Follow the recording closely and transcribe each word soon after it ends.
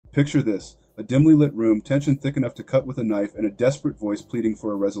Picture this: a dimly lit room, tension thick enough to cut with a knife, and a desperate voice pleading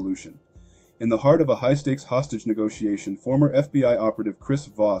for a resolution. In the heart of a high-stakes hostage negotiation, former FBI operative Chris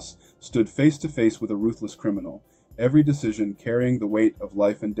Voss stood face to face with a ruthless criminal, every decision carrying the weight of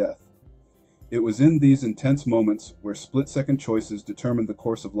life and death. It was in these intense moments, where split-second choices determined the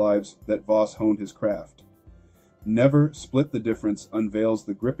course of lives, that Voss honed his craft. Never Split the Difference unveils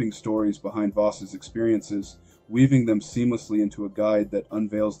the gripping stories behind Voss's experiences, weaving them seamlessly into a guide that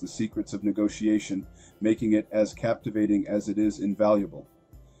unveils the secrets of negotiation, making it as captivating as it is invaluable.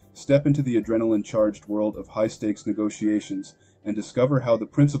 Step into the adrenaline-charged world of high-stakes negotiations and discover how the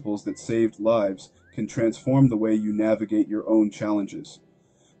principles that saved lives can transform the way you navigate your own challenges.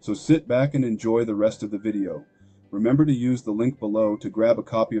 So sit back and enjoy the rest of the video. Remember to use the link below to grab a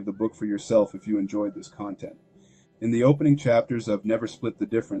copy of the book for yourself if you enjoyed this content. In the opening chapters of Never Split the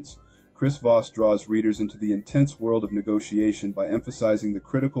Difference, Chris Voss draws readers into the intense world of negotiation by emphasizing the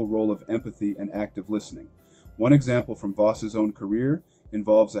critical role of empathy and active listening. One example from Voss's own career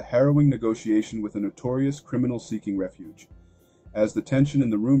involves a harrowing negotiation with a notorious criminal seeking refuge. As the tension in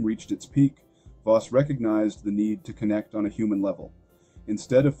the room reached its peak, Voss recognized the need to connect on a human level.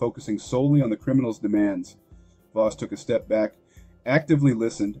 Instead of focusing solely on the criminal's demands, Voss took a step back, actively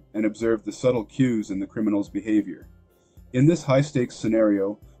listened, and observed the subtle cues in the criminal's behavior. In this high-stakes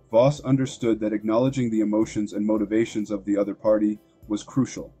scenario, Voss understood that acknowledging the emotions and motivations of the other party was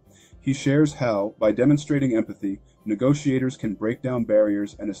crucial. He shares how, by demonstrating empathy, negotiators can break down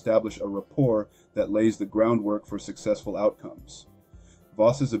barriers and establish a rapport that lays the groundwork for successful outcomes.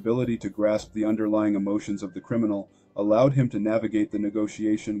 Voss's ability to grasp the underlying emotions of the criminal allowed him to navigate the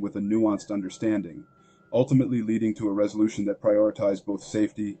negotiation with a nuanced understanding, ultimately leading to a resolution that prioritized both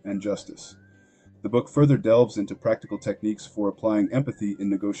safety and justice. The book further delves into practical techniques for applying empathy in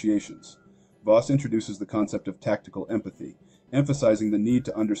negotiations. Voss introduces the concept of tactical empathy, emphasizing the need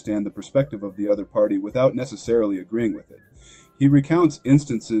to understand the perspective of the other party without necessarily agreeing with it. He recounts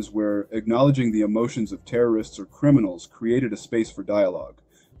instances where acknowledging the emotions of terrorists or criminals created a space for dialogue,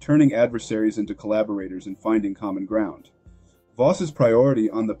 turning adversaries into collaborators and finding common ground. Voss's priority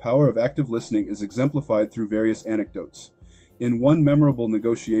on the power of active listening is exemplified through various anecdotes. In one memorable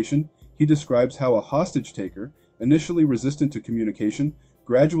negotiation, he describes how a hostage-taker, initially resistant to communication,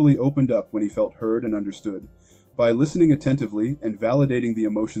 gradually opened up when he felt heard and understood. By listening attentively and validating the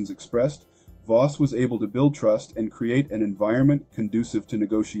emotions expressed, Voss was able to build trust and create an environment conducive to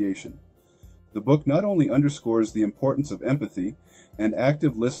negotiation. The book not only underscores the importance of empathy and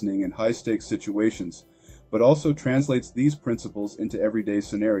active listening in high-stakes situations, but also translates these principles into everyday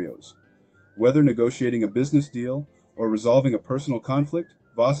scenarios. Whether negotiating a business deal or resolving a personal conflict,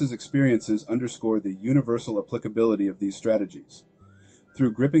 Voss's experiences underscore the universal applicability of these strategies.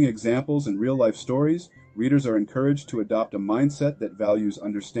 Through gripping examples and real-life stories, readers are encouraged to adopt a mindset that values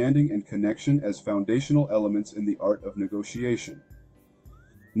understanding and connection as foundational elements in the art of negotiation.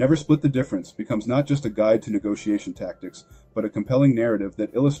 Never Split the Difference becomes not just a guide to negotiation tactics, but a compelling narrative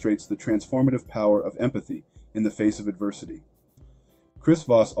that illustrates the transformative power of empathy in the face of adversity. Chris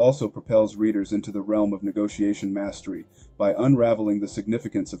Voss also propels readers into the realm of negotiation mastery by unraveling the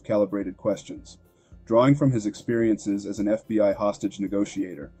significance of calibrated questions. Drawing from his experiences as an FBI hostage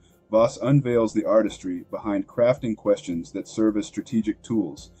negotiator, Voss unveils the artistry behind crafting questions that serve as strategic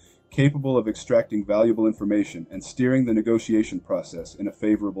tools, capable of extracting valuable information and steering the negotiation process in a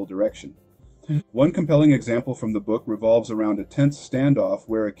favorable direction. One compelling example from the book revolves around a tense standoff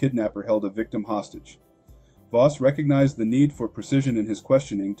where a kidnapper held a victim hostage. Voss recognized the need for precision in his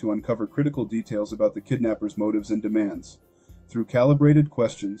questioning to uncover critical details about the kidnapper's motives and demands. Through calibrated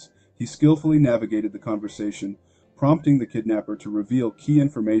questions, he skillfully navigated the conversation, prompting the kidnapper to reveal key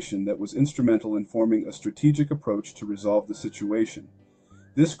information that was instrumental in forming a strategic approach to resolve the situation.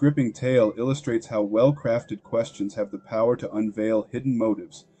 This gripping tale illustrates how well-crafted questions have the power to unveil hidden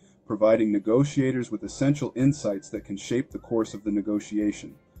motives, providing negotiators with essential insights that can shape the course of the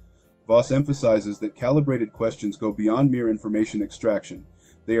negotiation. Voss emphasizes that calibrated questions go beyond mere information extraction.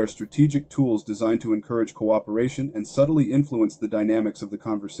 They are strategic tools designed to encourage cooperation and subtly influence the dynamics of the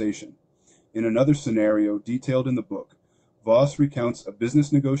conversation. In another scenario detailed in the book, Voss recounts a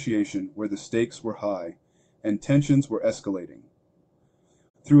business negotiation where the stakes were high and tensions were escalating.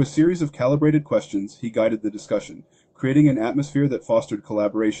 Through a series of calibrated questions, he guided the discussion, creating an atmosphere that fostered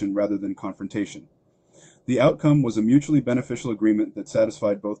collaboration rather than confrontation. The outcome was a mutually beneficial agreement that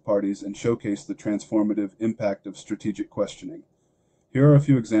satisfied both parties and showcased the transformative impact of strategic questioning. Here are a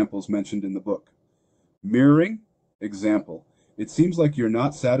few examples mentioned in the book. Mirroring. Example: it seems like you're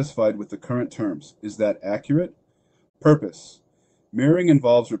not satisfied with the current terms. Is that accurate? Purpose. Mirroring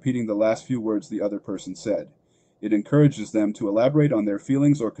involves repeating the last few words the other person said. It encourages them to elaborate on their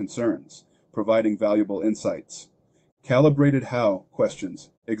feelings or concerns, providing valuable insights. Calibrated how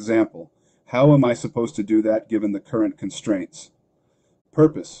questions. Example, how am I supposed to do that given the current constraints?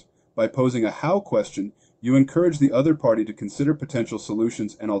 Purpose. By posing a how question, you encourage the other party to consider potential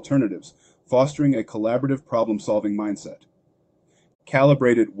solutions and alternatives, fostering a collaborative problem-solving mindset.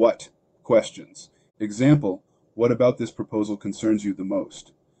 Calibrated what questions. Example, what about this proposal concerns you the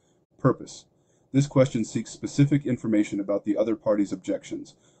most? Purpose. This question seeks specific information about the other party's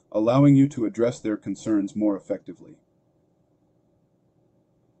objections, allowing you to address their concerns more effectively.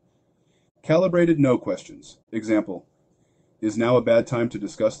 Calibrated no questions. Example, is now a bad time to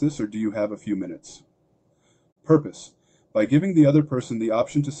discuss this, or do you have a few minutes? Purpose. By giving the other person the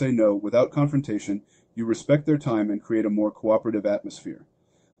option to say no without confrontation, you respect their time and create a more cooperative atmosphere.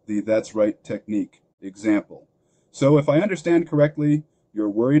 The that's right technique. Example. So if I understand correctly, you're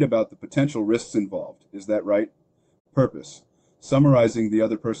worried about the potential risks involved. Is that right? Purpose. Summarizing the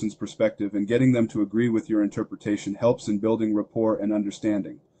other person's perspective and getting them to agree with your interpretation helps in building rapport and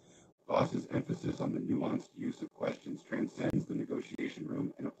understanding. Voss's emphasis on the nuanced use of questions transcends the negotiation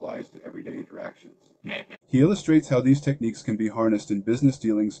room and applies to everyday interactions. He illustrates how these techniques can be harnessed in business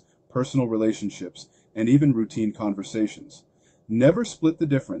dealings, personal relationships, and even routine conversations. Never Split the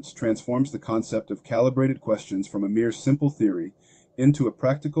Difference transforms the concept of calibrated questions from a mere simple theory into a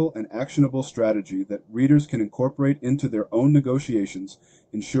practical and actionable strategy that readers can incorporate into their own negotiations,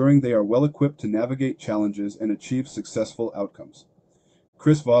 ensuring they are well equipped to navigate challenges and achieve successful outcomes.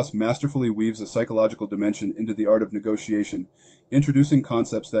 Chris Voss masterfully weaves a psychological dimension into the art of negotiation, introducing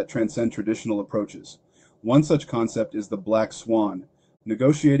concepts that transcend traditional approaches. One such concept is the black swan.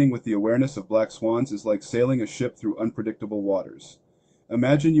 Negotiating with the awareness of black swans is like sailing a ship through unpredictable waters.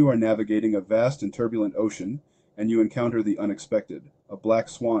 Imagine you are navigating a vast and turbulent ocean, and you encounter the unexpected, a black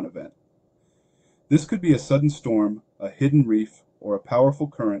swan event. This could be a sudden storm, a hidden reef, or a powerful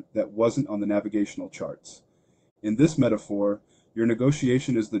current that wasn't on the navigational charts. In this metaphor, your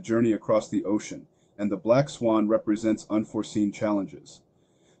negotiation is the journey across the ocean, and the black swan represents unforeseen challenges.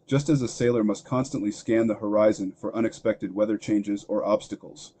 Just as a sailor must constantly scan the horizon for unexpected weather changes or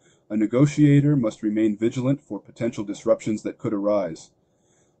obstacles, a negotiator must remain vigilant for potential disruptions that could arise.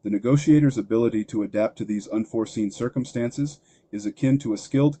 The negotiator's ability to adapt to these unforeseen circumstances is akin to a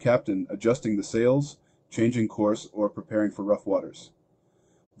skilled captain adjusting the sails, changing course, or preparing for rough waters.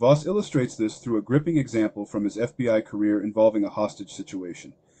 Voss illustrates this through a gripping example from his FBI career involving a hostage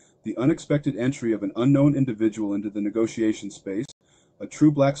situation. The unexpected entry of an unknown individual into the negotiation space, a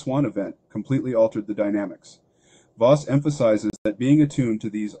true black swan event, completely altered the dynamics. Voss emphasizes that being attuned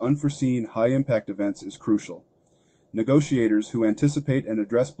to these unforeseen high-impact events is crucial. Negotiators who anticipate and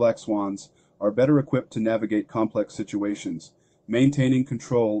address black swans are better equipped to navigate complex situations, maintaining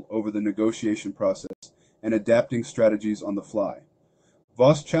control over the negotiation process and adapting strategies on the fly.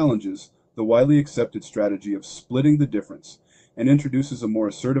 Voss challenges the widely accepted strategy of splitting the difference and introduces a more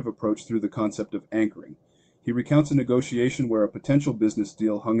assertive approach through the concept of anchoring. He recounts a negotiation where a potential business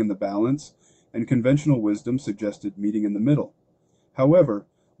deal hung in the balance, and conventional wisdom suggested meeting in the middle. However,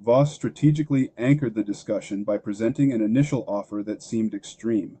 Voss strategically anchored the discussion by presenting an initial offer that seemed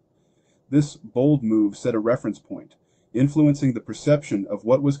extreme. This bold move set a reference point, influencing the perception of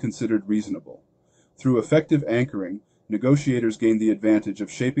what was considered reasonable. Through effective anchoring, negotiators gain the advantage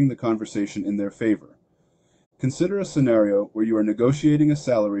of shaping the conversation in their favor. Consider a scenario where you are negotiating a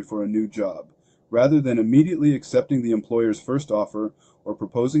salary for a new job. Rather than immediately accepting the employer's first offer or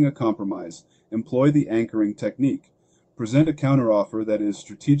proposing a compromise, employ the anchoring technique. Present a counteroffer that is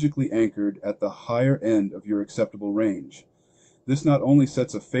strategically anchored at the higher end of your acceptable range. This not only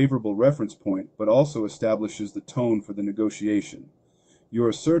sets a favorable reference point, but also establishes the tone for the negotiation. Your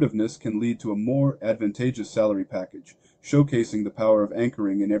assertiveness can lead to a more advantageous salary package, showcasing the power of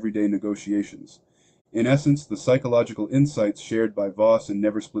anchoring in everyday negotiations. In essence, the psychological insights shared by Voss and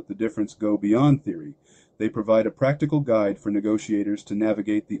Never Split the Difference go beyond theory. They provide a practical guide for negotiators to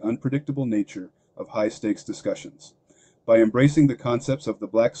navigate the unpredictable nature of high-stakes discussions. By embracing the concepts of the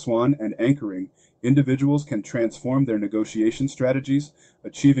black swan and anchoring, individuals can transform their negotiation strategies,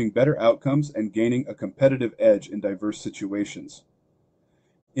 achieving better outcomes and gaining a competitive edge in diverse situations.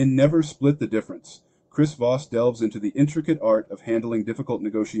 In Never Split the Difference, Chris Voss delves into the intricate art of handling difficult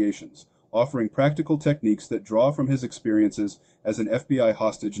negotiations, offering practical techniques that draw from his experiences as an FBI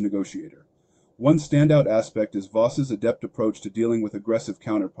hostage negotiator. One standout aspect is Voss's adept approach to dealing with aggressive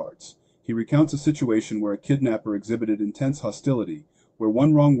counterparts. He recounts a situation where a kidnapper exhibited intense hostility, where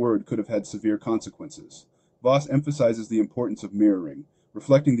one wrong word could have had severe consequences. Voss emphasizes the importance of mirroring,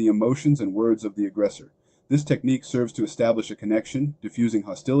 reflecting the emotions and words of the aggressor. This technique serves to establish a connection, diffusing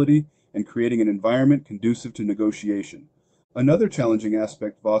hostility, and creating an environment conducive to negotiation. Another challenging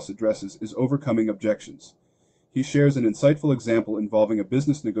aspect Voss addresses is overcoming objections. He shares an insightful example involving a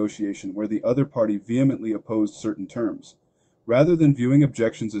business negotiation where the other party vehemently opposed certain terms. Rather than viewing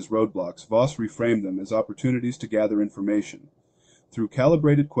objections as roadblocks, Voss reframed them as opportunities to gather information. Through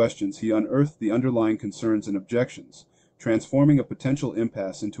calibrated questions, he unearthed the underlying concerns and objections, transforming a potential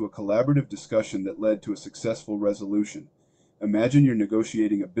impasse into a collaborative discussion that led to a successful resolution. Imagine you're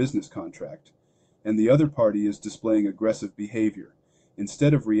negotiating a business contract, and the other party is displaying aggressive behavior.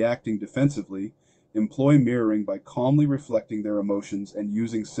 Instead of reacting defensively, employ mirroring by calmly reflecting their emotions and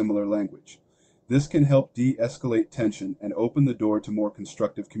using similar language. This can help de-escalate tension and open the door to more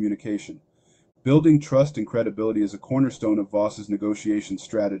constructive communication. Building trust and credibility is a cornerstone of Voss's negotiation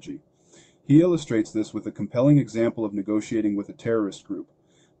strategy. He illustrates this with a compelling example of negotiating with a terrorist group.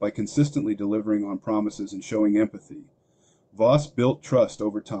 By consistently delivering on promises and showing empathy, Voss built trust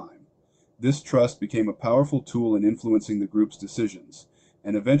over time. This trust became a powerful tool in influencing the group's decisions,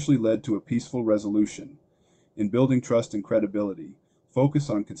 and eventually led to a peaceful resolution. In building trust and credibility, focus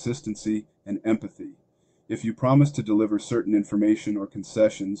on consistency and empathy. If you promise to deliver certain information or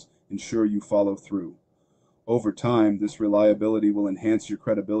concessions, ensure you follow through. Over time, this reliability will enhance your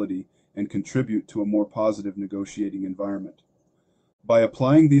credibility and contribute to a more positive negotiating environment. By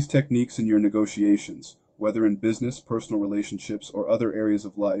applying these techniques in your negotiations, whether in business, personal relationships, or other areas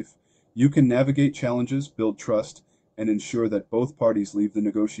of life, you can navigate challenges, build trust, and ensure that both parties leave the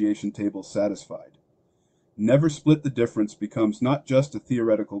negotiation table satisfied. Never Split the Difference becomes not just a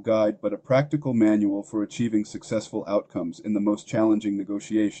theoretical guide, but a practical manual for achieving successful outcomes in the most challenging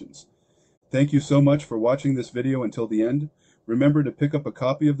negotiations. Thank you so much for watching this video until the end. Remember to pick up a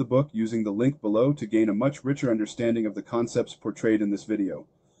copy of the book using the link below to gain a much richer understanding of the concepts portrayed in this video.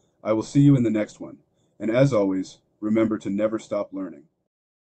 I will see you in the next one. And as always, remember to never stop learning.